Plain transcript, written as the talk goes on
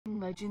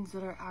Legends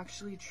That Are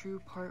Actually True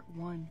Part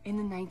 1. In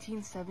the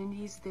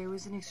 1970s, there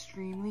was an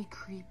extremely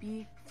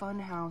creepy fun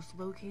house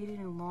located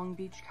in Long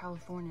Beach,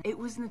 California. It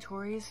was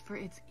notorious for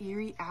its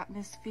eerie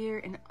atmosphere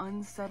and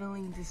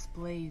unsettling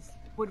displays.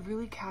 What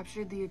really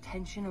captured the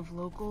attention of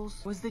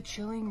locals was the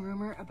chilling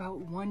rumor about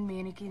one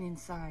mannequin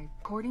inside.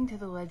 According to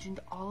the legend,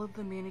 all of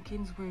the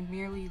mannequins were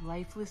merely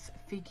lifeless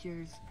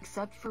figures,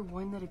 except for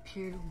one that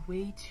appeared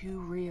way too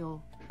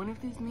real. One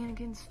of these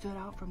mannequins stood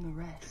out from the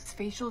rest. Its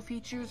facial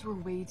features were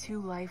way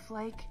too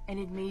lifelike, and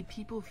it made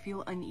people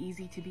feel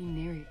uneasy to be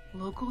near it.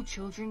 Local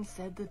children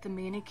said that the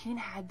mannequin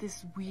had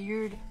this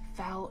weird,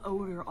 foul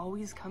odor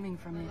always coming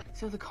from it.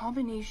 So the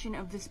combination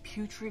of this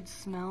putrid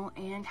smell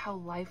and how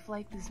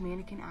lifelike this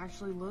mannequin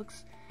actually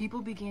looks,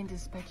 people began to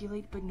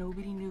speculate, but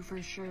nobody knew for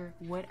sure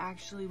what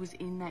actually was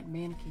in that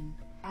mannequin.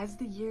 As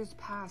the years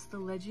passed, the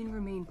legend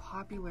remained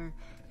popular,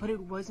 but it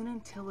wasn't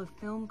until a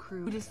film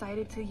crew who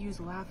decided to use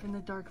Laugh in the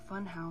Dark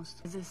Funhouse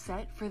as a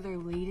set for their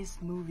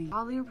latest movie.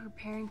 While they were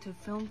preparing to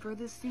film for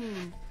the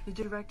scene, the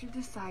director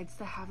decides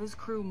to have his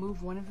crew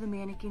move one of the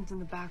mannequins in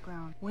the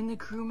background. When the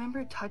crew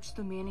member touched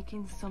the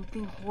mannequin,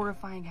 something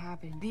horrifying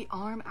happened. The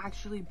arm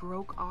actually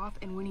broke off,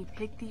 and when he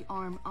picked the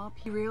arm up,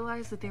 he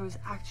realized that there was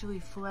actually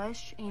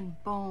flesh and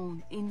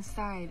bone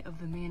inside of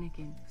the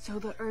mannequin. So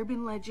the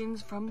urban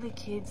legends from the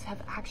kids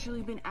have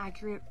actually been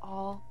accurate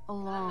all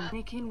along. The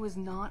mannequin was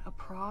not a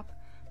prop,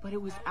 but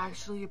it was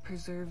actually a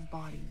preserved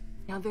body.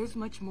 Now there's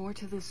much more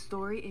to this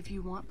story. If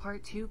you want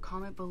part 2,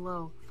 comment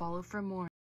below. Follow for more.